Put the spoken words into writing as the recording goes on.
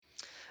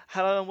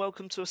Hello and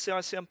welcome to a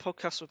CICM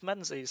podcast with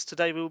Menzies.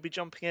 Today we will be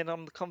jumping in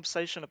on the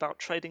conversation about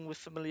trading with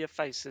familiar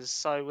faces.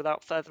 So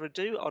without further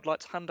ado, I'd like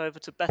to hand over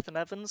to Bethan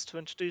Evans to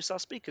introduce our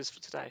speakers for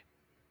today.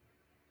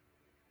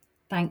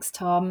 Thanks,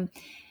 Tom.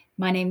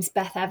 My name's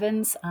Beth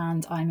Evans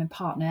and I'm a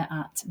partner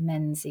at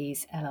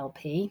Menzies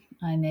LLP.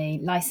 I'm a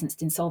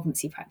licensed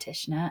insolvency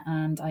practitioner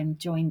and I'm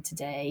joined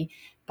today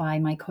by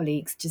my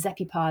colleagues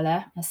Giuseppe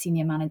Parla, a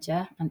senior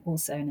manager and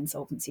also an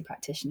insolvency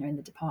practitioner in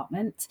the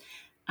department,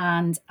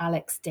 and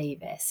Alex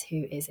Davies,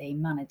 who is a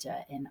manager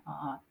in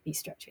our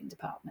restructuring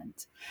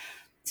department.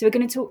 So we're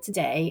going to talk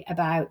today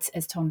about,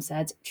 as Tom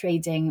said,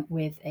 trading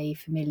with a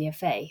familiar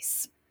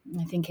face.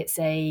 I think it's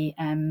a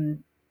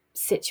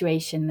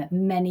situation that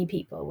many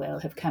people will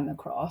have come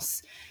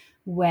across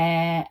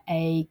where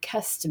a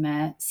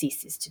customer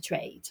ceases to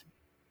trade.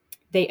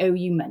 They owe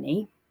you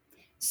money,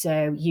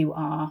 so you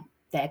are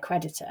their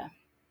creditor.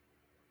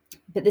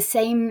 But the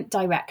same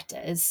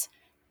directors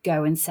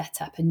go and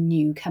set up a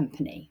new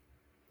company.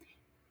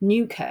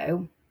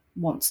 Newco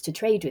wants to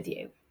trade with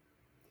you.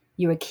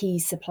 You're a key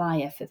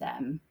supplier for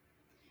them.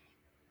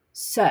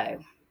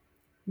 So,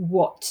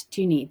 what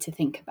do you need to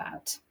think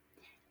about?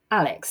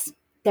 Alex,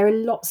 there are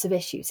lots of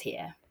issues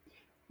here.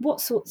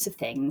 What sorts of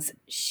things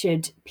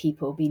should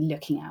people be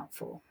looking out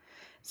for?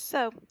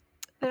 So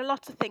there are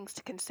lots of things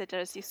to consider,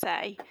 as you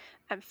say.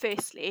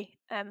 Firstly,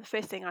 the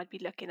first thing I'd be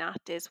looking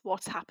at is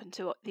what's happened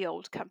to the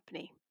old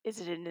company. Is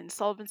it an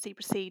insolvency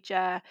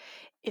procedure?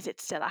 Is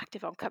it still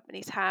active on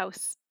Companies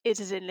House?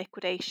 Is it in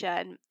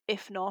liquidation?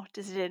 If not,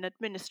 is it in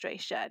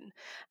administration?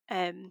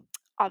 Um,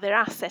 are there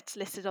assets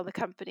listed on the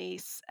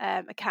company's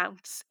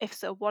accounts? If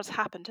so, what's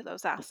happened to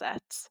those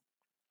assets?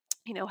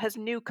 Has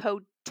new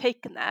code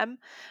taken them?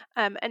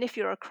 And if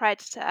you're a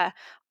creditor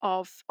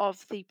of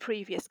the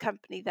previous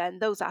company, then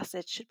those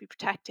assets should be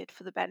protected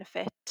for the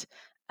benefit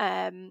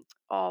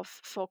of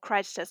for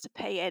creditors to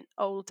pay in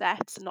old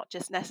debts and not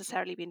just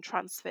necessarily being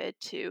transferred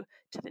to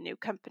the new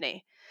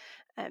company.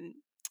 Um,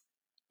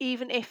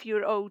 Even if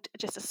you're owed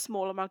just a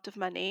small amount of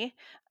money,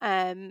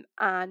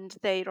 and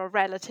they're a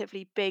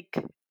relatively big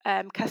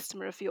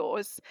customer of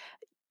yours,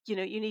 you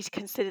need to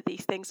consider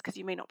these things because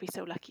you may not be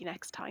so lucky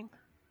next time.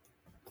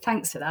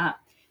 Thanks for that.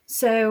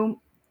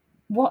 So,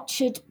 what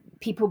should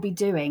people be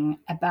doing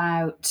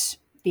about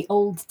the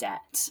old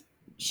debt?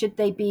 Should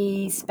they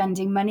be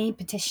spending money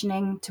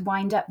petitioning to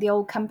wind up the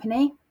old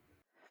company?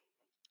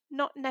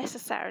 Not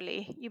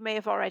necessarily. You may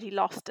have already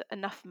lost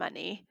enough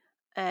money.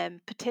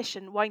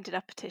 Winding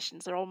up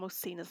petitions are almost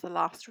seen as the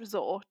last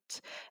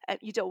resort.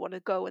 You don't want to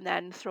go and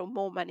then throw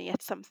more money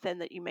at something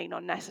that you may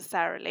not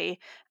necessarily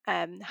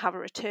have a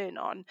return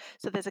on.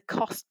 So there's a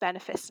cost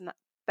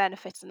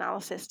benefits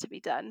analysis to be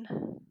done.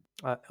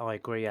 I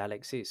agree,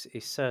 Alex.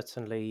 It's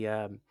certainly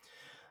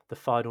the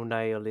final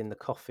nail in the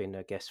coffin,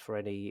 I guess, for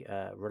any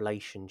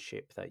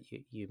relationship that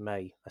you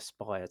may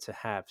aspire to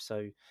have.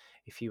 So,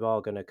 if you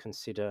are going to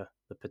consider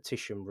the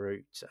petition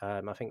route,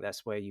 I think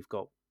that's where you've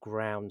got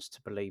grounds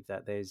to believe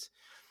that there's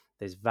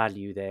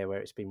value there where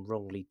it's been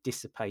wrongly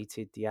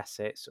dissipated, the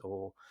assets,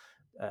 or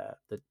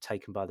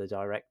taken by the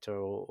director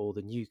or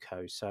the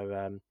newco.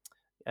 So,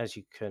 as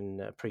you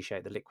can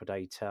appreciate, the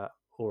liquidator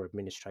or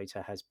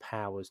administrator has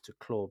powers to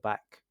claw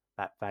back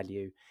that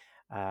value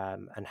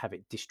and have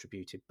it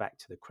distributed back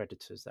to the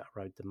creditors that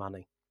owed the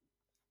money.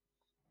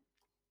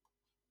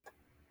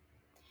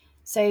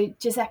 So,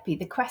 Giuseppe,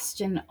 the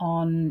question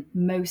on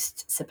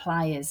most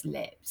suppliers'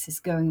 lips is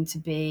going to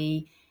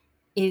be,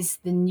 is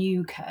the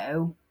new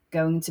co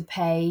going to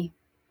pay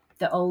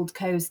the old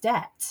co's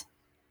debt?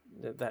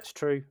 That's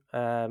true,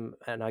 and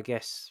I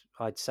guess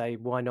I'd say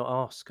why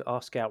not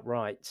ask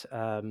outright.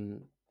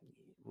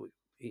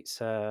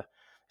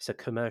 It's a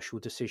commercial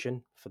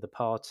decision for the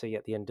party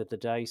at the end of the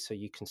day, so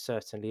you can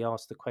certainly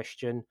ask the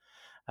question.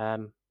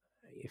 Um,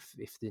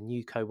 if the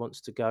new co wants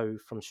to go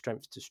from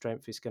strength to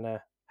strength, it's going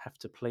to have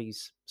to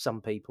please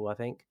some people, I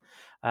think.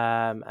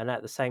 And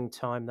at the same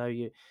time, though,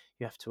 you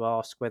have to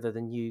ask whether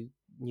the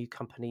new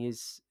company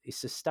is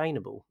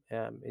sustainable.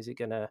 Is it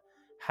going to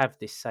have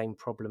this same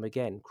problem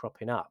again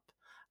cropping up?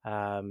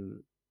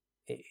 Um,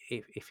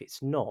 if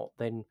it's not,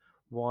 then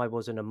why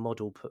wasn't a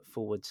model put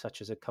forward such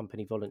as a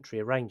company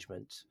voluntary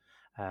arrangement?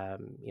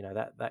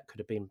 That could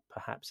have been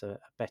perhaps a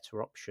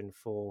better option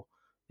for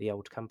the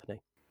old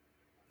company.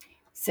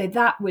 So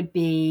that would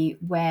be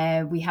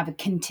where we have a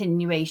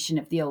continuation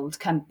of the old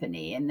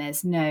company and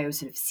there's no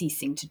sort of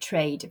ceasing to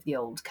trade of the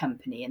old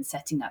company and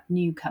setting up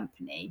new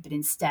company, but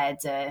instead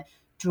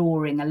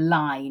drawing a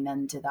line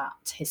under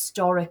that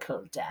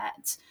historical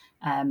debt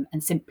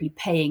and simply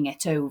paying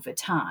it over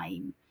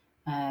time.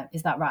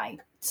 Is that right?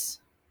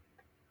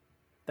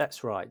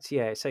 That's right.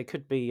 Yeah. So it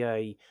could be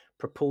a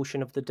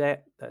proportion of the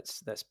debt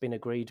that's been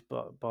agreed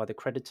by the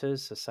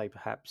creditors. So say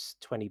perhaps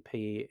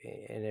 20p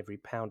in every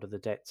pound of the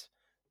debt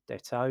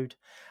owed,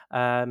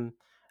 and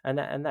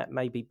that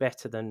may be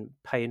better than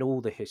paying all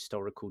the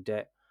historical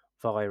debt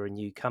via a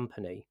new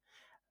company.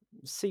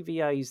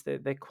 CVAs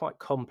they're quite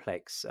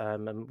complex,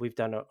 and we've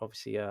done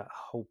obviously a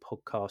whole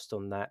podcast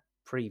on that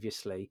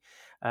previously.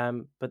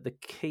 But the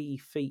key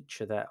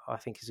feature that I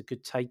think is a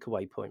good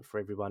takeaway point for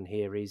everyone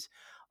here is,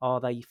 are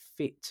they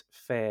fit,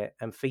 fair,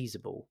 and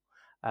feasible?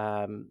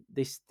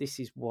 This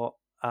is what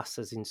us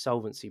as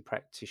insolvency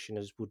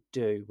practitioners would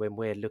do when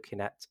we're looking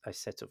at a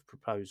set of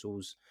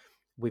proposals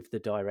with the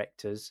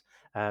directors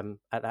at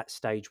that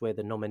stage where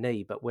the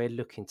nominee, but we're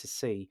looking to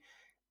see,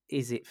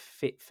 is it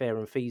fit, fair,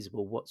 and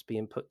feasible what's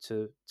being put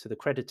to the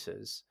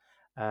creditors?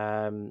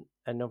 And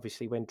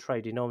obviously, when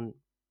trading on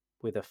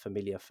with a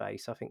familiar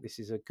face, I think this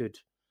is a good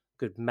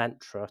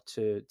mantra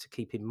to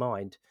keep in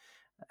mind.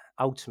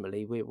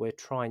 Ultimately, we're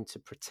trying to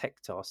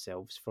protect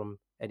ourselves from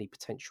any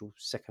potential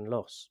second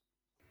loss.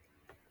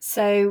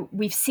 So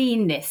we've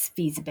seen this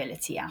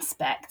feasibility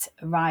aspect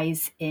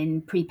arise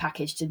in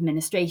prepackaged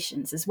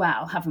administrations as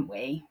well, haven't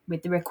we?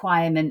 With the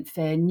requirement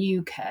for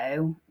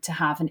NewCo to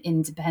have an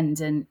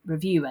independent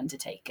review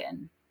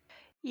undertaken.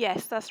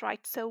 Yes, that's right.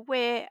 So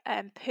where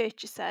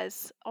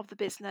purchasers of the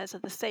business are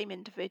the same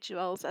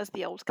individuals as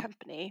the old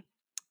company,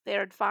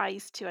 they're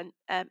advised to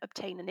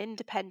obtain an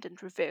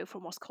independent review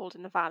from what's called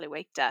an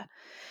evaluator.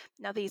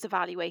 Now, these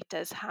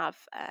evaluators have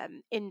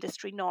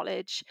industry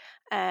knowledge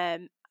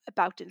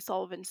about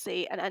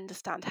insolvency and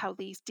understand how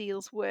these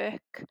deals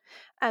work.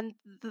 And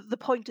the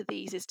point of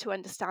these is to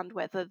understand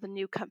whether the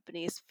new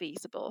company is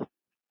feasible.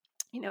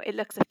 It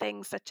looks at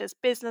things such as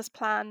business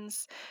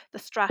plans, the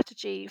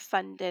strategy,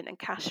 funding, and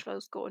cash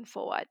flows going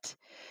forward.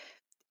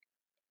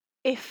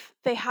 If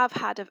they have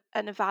had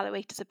an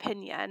evaluator's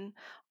opinion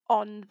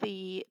on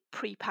the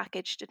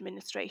pre-packaged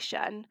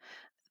administration,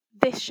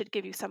 this should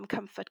give you some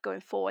comfort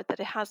going forward that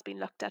it has been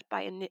looked at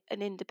by an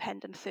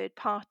independent third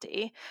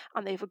party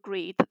and they've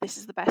agreed that this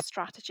is the best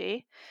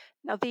strategy.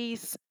 Now, the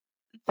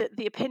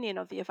opinion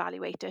of the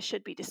evaluator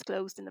should be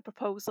disclosed in the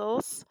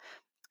proposals.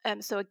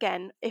 So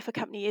again, if a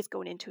company is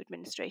going into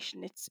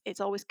administration, it's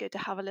always good to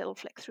have a little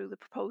flick through the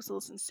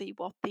proposals and see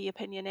what the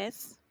opinion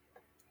is.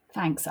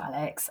 Thanks,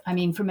 Alex. I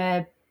mean, from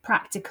a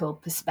practical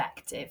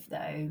perspective,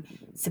 though,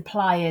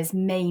 suppliers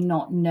may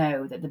not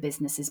know that the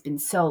business has been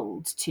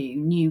sold to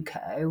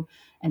NewCo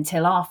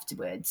until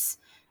afterwards.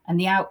 And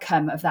the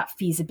outcome of that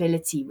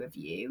feasibility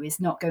review is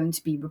not going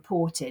to be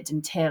reported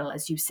until,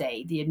 as you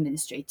say, the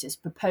administrator's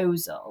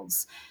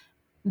proposals.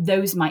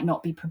 Those might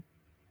not be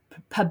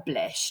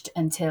published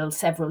until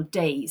several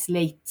days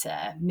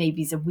later,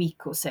 maybe it's a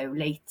week or so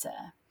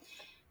later.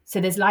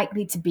 So there's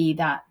likely to be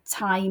that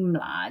time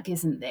lag,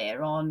 isn't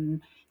there,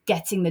 on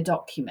getting the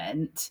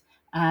document.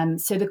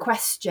 So the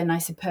question, I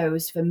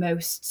suppose, for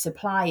most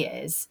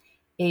suppliers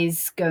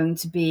is going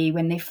to be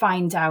when they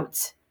find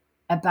out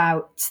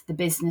about the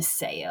business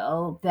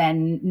sale,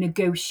 then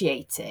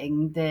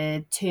negotiating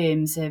the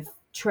terms of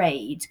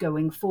trade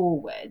going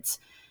forward,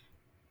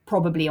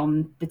 probably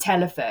on the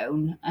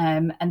telephone,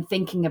 and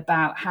thinking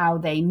about how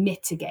they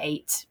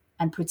mitigate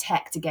and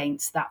protect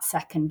against that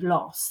second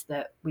loss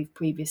that we've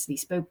previously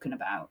spoken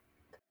about.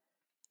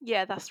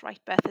 Yeah, that's right,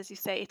 Beth. As you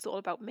say, it's all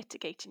about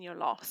mitigating your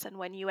loss. And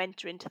when you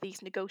enter into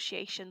these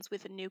negotiations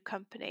with a new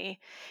company,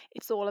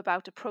 it's all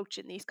about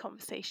approaching these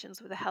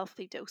conversations with a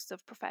healthy dose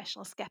of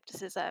professional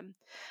skepticism.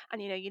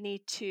 And, you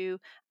need to,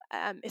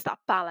 is that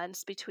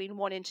balance between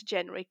wanting to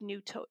generate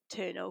new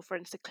turnover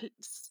and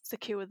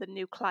secure the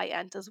new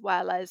client, as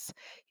well as,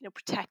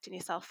 protecting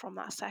yourself from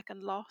that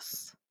second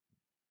loss.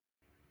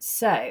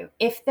 So,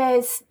 if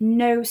there's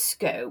no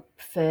scope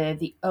for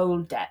the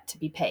old debt to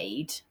be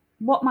paid,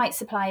 what might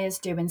suppliers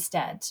do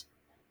instead?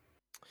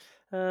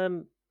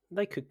 Um,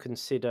 they could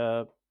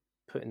consider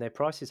putting their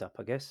prices up,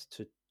 I guess,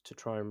 to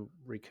try and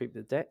recoup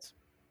the debt.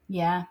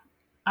 Yeah,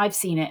 I've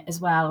seen it as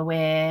well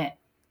where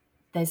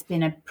there's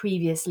been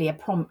previously a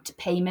prompt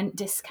payment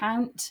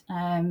discount.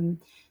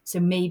 So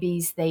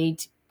maybe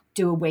they'd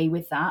do away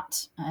with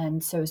that,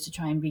 so as to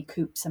try and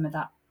recoup some of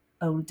that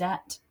old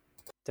debt.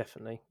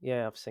 Definitely,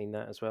 yeah, I've seen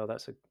that as well.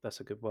 That's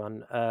a good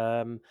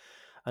one.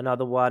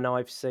 Another one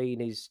I've seen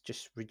is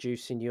just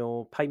reducing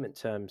your payment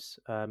terms.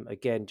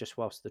 Again, just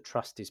whilst the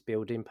trust is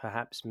building,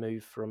 perhaps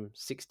move from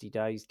 60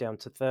 days down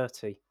to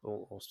 30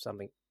 or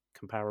something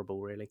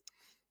comparable, really.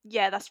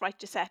 Yeah, that's right,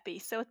 Giuseppe.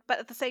 So, but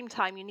at the same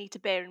time, you need to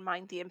bear in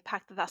mind the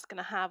impact that that's going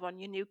to have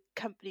on your new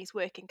company's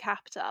working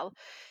capital.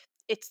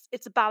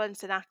 It's a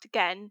balancing act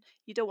again.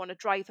 You don't want to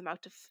drive them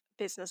out of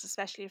business,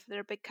 especially if they're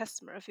a big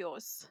customer of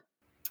yours.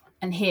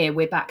 And here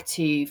we're back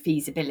to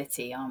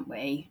feasibility, aren't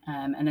we?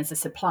 And as a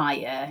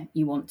supplier,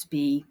 you want to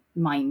be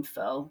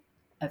mindful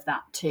of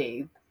that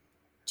too.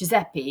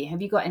 Giuseppe,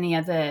 have you got any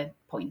other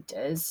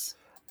pointers?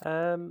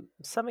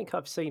 Something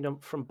I've seen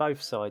from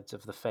both sides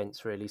of the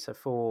fence, really. So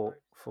for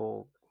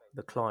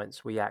the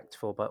clients we act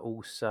for, but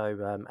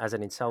also as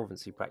an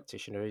insolvency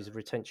practitioner, is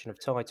retention of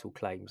title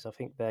claims. I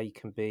think they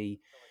can be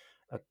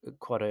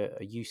quite a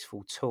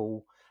useful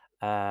tool,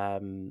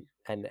 and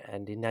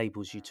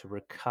enables you to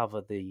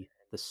recover the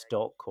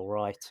stock or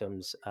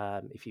items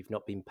if you've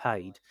not been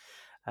paid.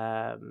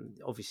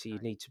 Obviously, you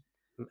need to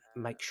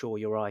make sure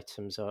your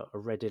items are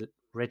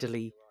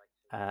readily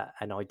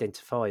and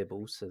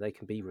identifiable so they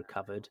can be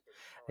recovered,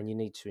 and you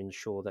need to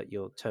ensure that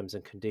your terms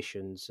and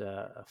conditions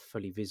are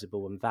fully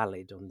visible and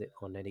valid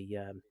on any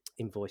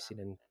invoicing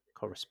and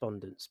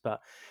correspondence.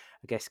 But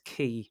I guess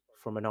key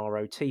from an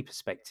ROT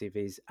perspective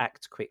is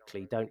act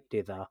quickly, don't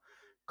dither,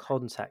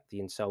 contact the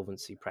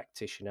insolvency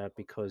practitioner,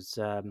 because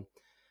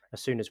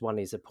as soon as one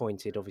is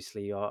appointed,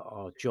 obviously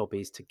our job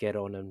is to get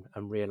on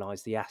and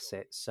realise the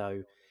assets.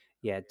 So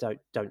yeah,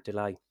 don't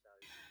delay.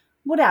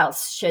 What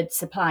else should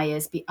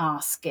suppliers be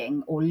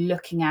asking or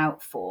looking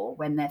out for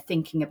when they're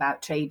thinking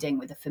about trading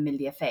with a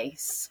familiar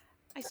face?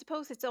 I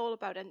suppose it's all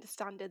about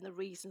understanding the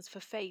reasons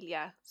for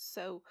failure.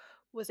 So,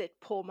 was it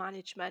poor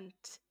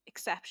management,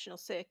 exceptional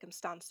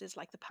circumstances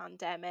like the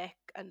pandemic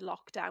and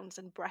lockdowns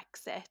and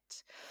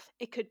Brexit?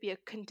 It could be a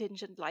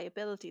contingent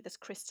liability that's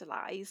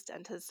crystallised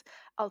and has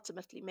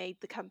ultimately made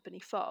the company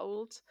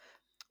fold,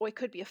 or it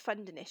could be a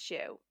funding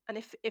issue. And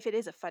if it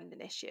is a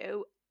funding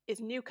issue, is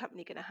new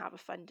company going to have a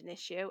funding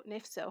issue? And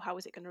if so, how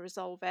is it going to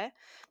resolve it?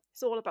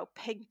 It's all about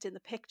painting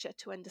the picture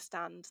to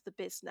understand the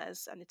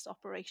business and its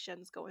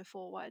operations going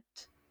forward.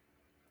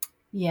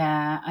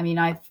 Yeah, I mean,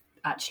 I've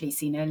actually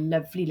seen a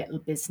lovely little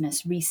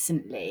business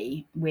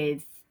recently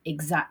with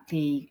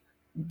exactly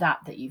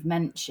that you've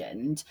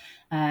mentioned.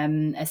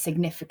 A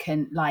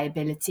significant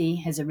liability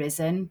has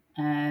arisen,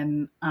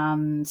 and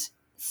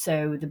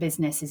so the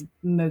business is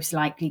most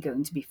likely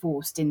going to be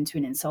forced into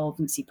an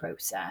insolvency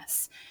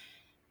process.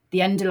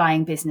 The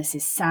underlying business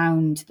is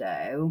sound,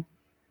 though.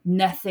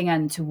 Nothing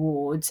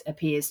untoward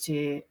appears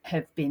to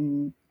have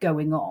been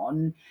going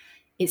on.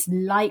 It's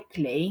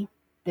likely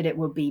that it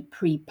will be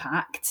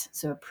pre-packed,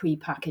 so a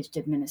pre-packaged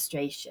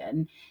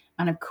administration.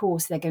 And of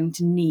course, they're going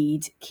to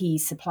need key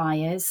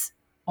suppliers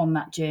on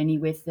that journey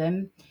with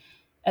them.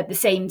 At the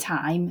same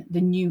time,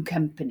 the new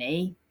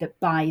company that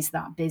buys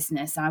that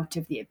business out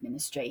of the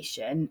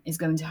administration is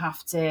going to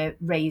have to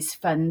raise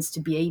funds to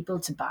be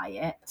able to buy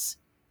it,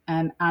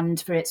 and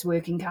for its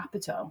working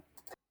capital.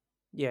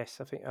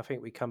 Yes, I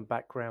think we come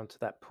back round to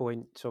that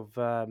point of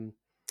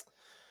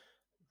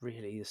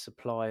really the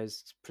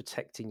suppliers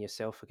protecting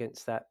yourself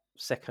against that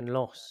second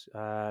loss.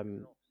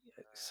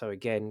 So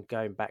again,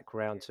 going back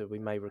round to, we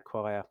may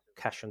require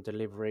cash on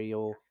delivery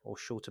or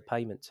shorter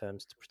payment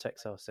terms to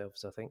protect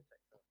ourselves, I think.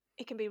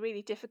 It can be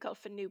really difficult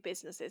for new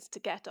businesses to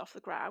get off the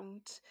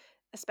ground,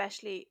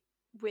 especially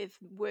with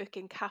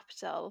working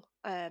capital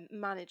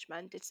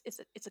management.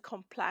 It's a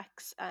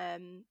complex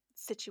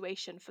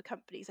situation for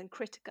companies and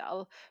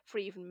critical for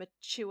even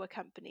mature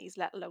companies,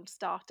 let alone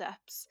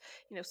startups.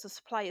 So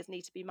suppliers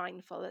need to be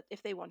mindful that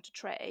if they want to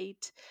trade,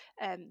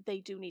 they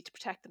do need to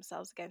protect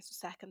themselves against a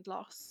second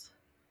loss.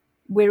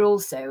 We're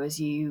also, as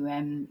you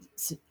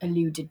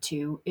alluded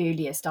to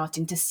earlier,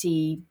 starting to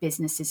see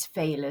businesses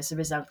fail as a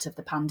result of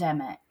the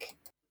pandemic.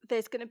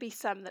 There's going to be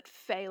some that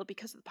fail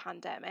because of the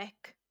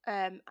pandemic.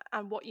 And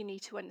what you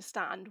need to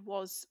understand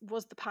was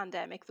the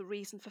pandemic the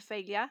reason for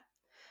failure?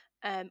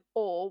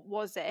 Or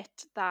was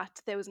it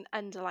that there was an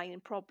underlying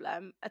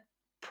problem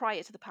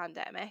prior to the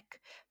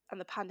pandemic,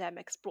 and the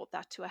pandemic's brought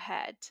that to a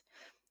head?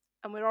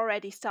 And we're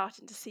already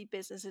starting to see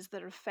businesses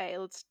that have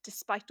failed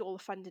despite all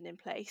the funding in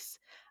place.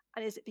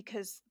 And is it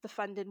because the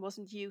funding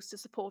wasn't used to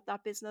support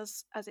that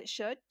business as it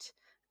should?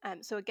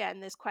 So again,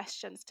 there's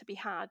questions to be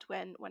had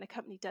when a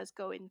company does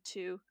go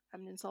into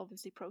an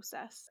insolvency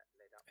process.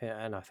 Yeah,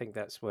 and I think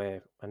that's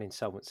where an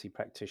insolvency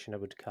practitioner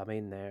would come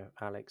in there,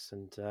 Alex,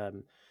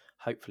 and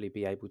hopefully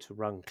be able to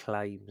run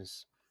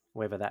claims,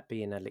 whether that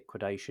be in a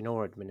liquidation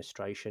or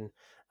administration,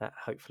 that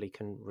hopefully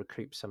can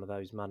recoup some of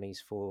those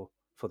monies for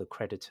the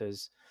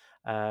creditors.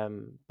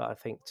 But I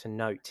think to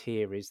note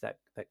here is that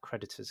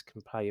creditors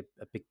can play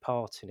a big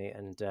part in it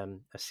and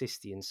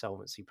assist the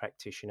insolvency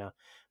practitioner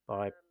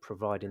by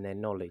providing their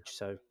knowledge.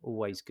 So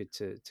always good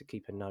to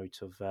keep a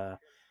note of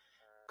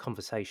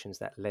conversations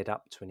that led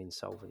up to an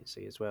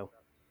insolvency as well.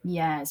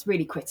 Yeah, it's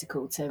really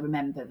critical to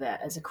remember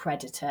that as a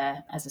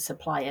creditor, as a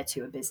supplier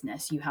to a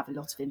business, you have a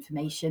lot of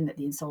information that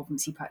the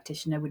insolvency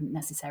practitioner wouldn't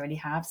necessarily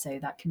have. So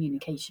that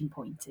communication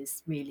point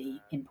is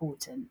really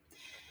important.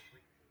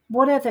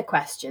 What other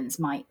questions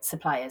might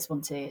suppliers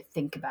want to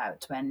think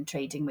about when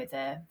trading with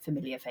a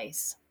familiar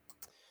face?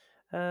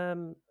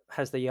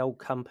 Has the old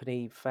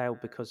company failed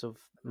because of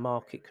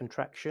market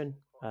contraction?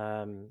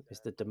 Is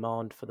the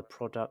demand for the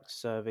product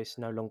service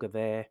no longer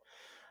there,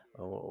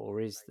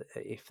 or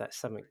if that's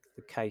something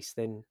the case,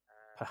 then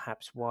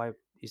perhaps why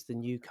is the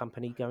new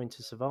company going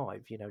to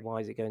survive? Why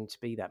is it going to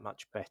be that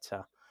much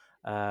better?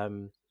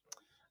 Um,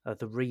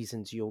 the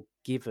reasons you're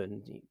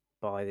given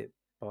by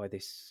by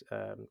this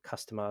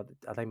customer,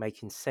 are they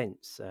making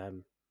sense?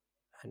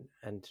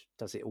 And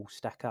does it all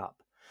stack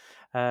up?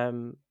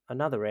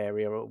 Another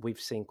area we've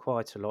seen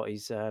quite a lot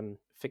is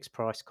fixed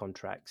price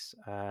contracts.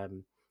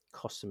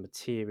 Costs of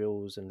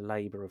materials and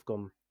labour have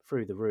gone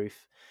through the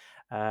roof,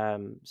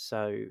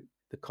 so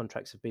the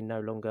contracts have been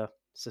no longer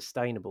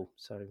sustainable.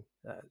 So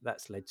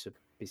that's led to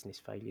business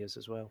failures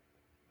as well.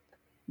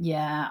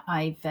 Yeah,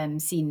 I've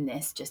seen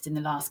this just in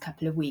the last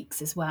couple of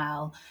weeks as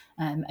well.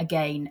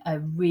 Again, a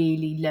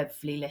really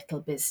lovely little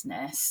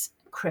business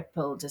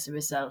crippled as a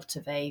result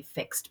of a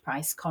fixed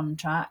price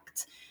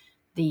contract.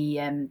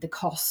 The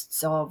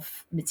costs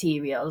of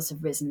materials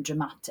have risen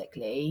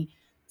dramatically.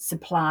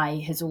 Supply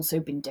has also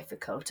been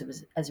difficult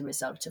as a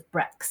result of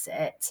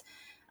Brexit,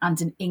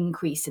 and an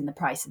increase in the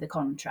price of the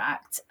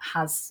contract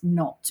has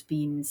not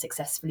been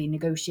successfully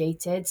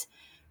negotiated.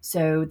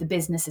 So the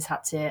business has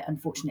had to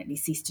unfortunately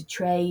cease to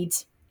trade.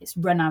 It's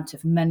run out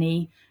of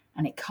money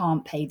and it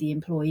can't pay the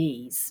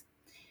employees.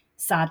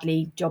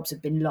 Sadly, jobs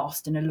have been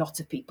lost and a lot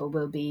of people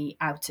will be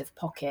out of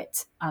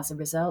pocket as a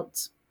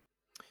result.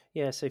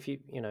 Yeah, so if you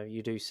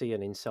do see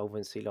an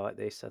insolvency like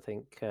this, I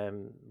think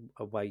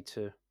a way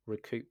to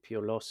recoup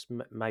your loss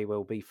may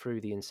well be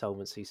through the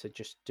insolvency. So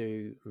just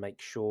do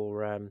make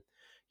sure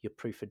your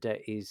proof of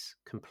debt is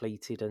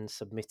completed and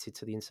submitted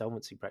to the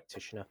insolvency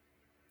practitioner.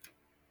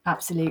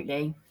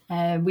 Absolutely.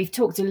 We've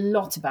talked a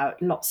lot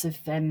about lots of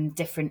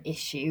different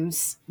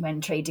issues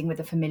when trading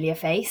with a familiar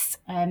face.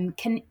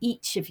 Can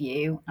each of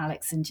you,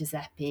 Alex and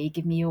Giuseppe,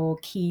 give me your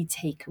key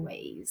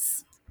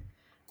takeaways?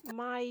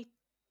 My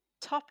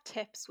top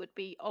tips would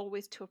be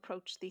always to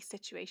approach these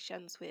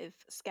situations with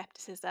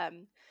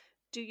skepticism,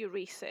 do your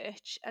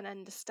research, and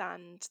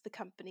understand the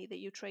company that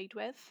you trade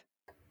with.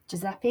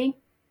 Giuseppe?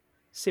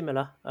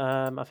 Similar,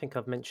 I think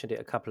I've mentioned it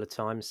a couple of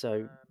times.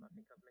 So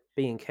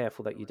being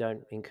careful that you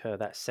don't incur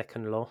that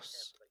second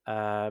loss.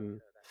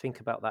 Think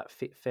about that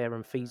fit, fair,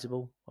 and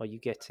feasible. Are you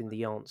getting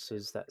the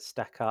answers that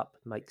stack up,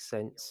 make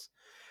sense?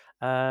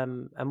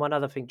 And one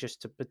other thing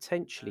just to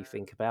potentially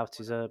think about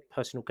is a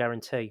personal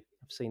guarantee.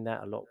 I've seen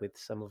that a lot with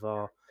some of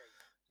our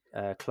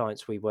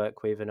clients we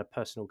work with, and a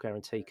personal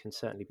guarantee can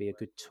certainly be a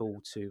good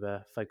tool to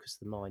focus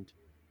the mind.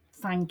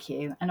 Thank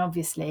you. And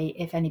obviously,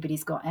 if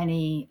anybody's got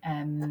any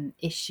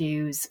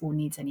issues or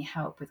needs any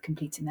help with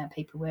completing their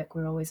paperwork,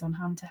 we're always on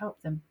hand to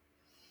help them.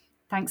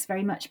 Thanks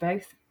very much,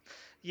 both.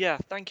 Yeah,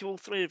 thank you all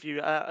three of you.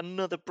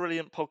 Another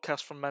brilliant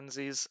podcast from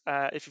Menzies.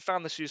 If you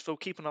found this useful,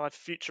 keep an eye for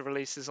future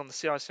releases on the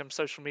CICM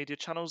social media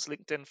channels,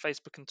 LinkedIn,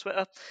 Facebook, and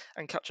Twitter,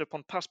 and catch up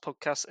on past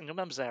podcasts in your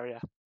members area.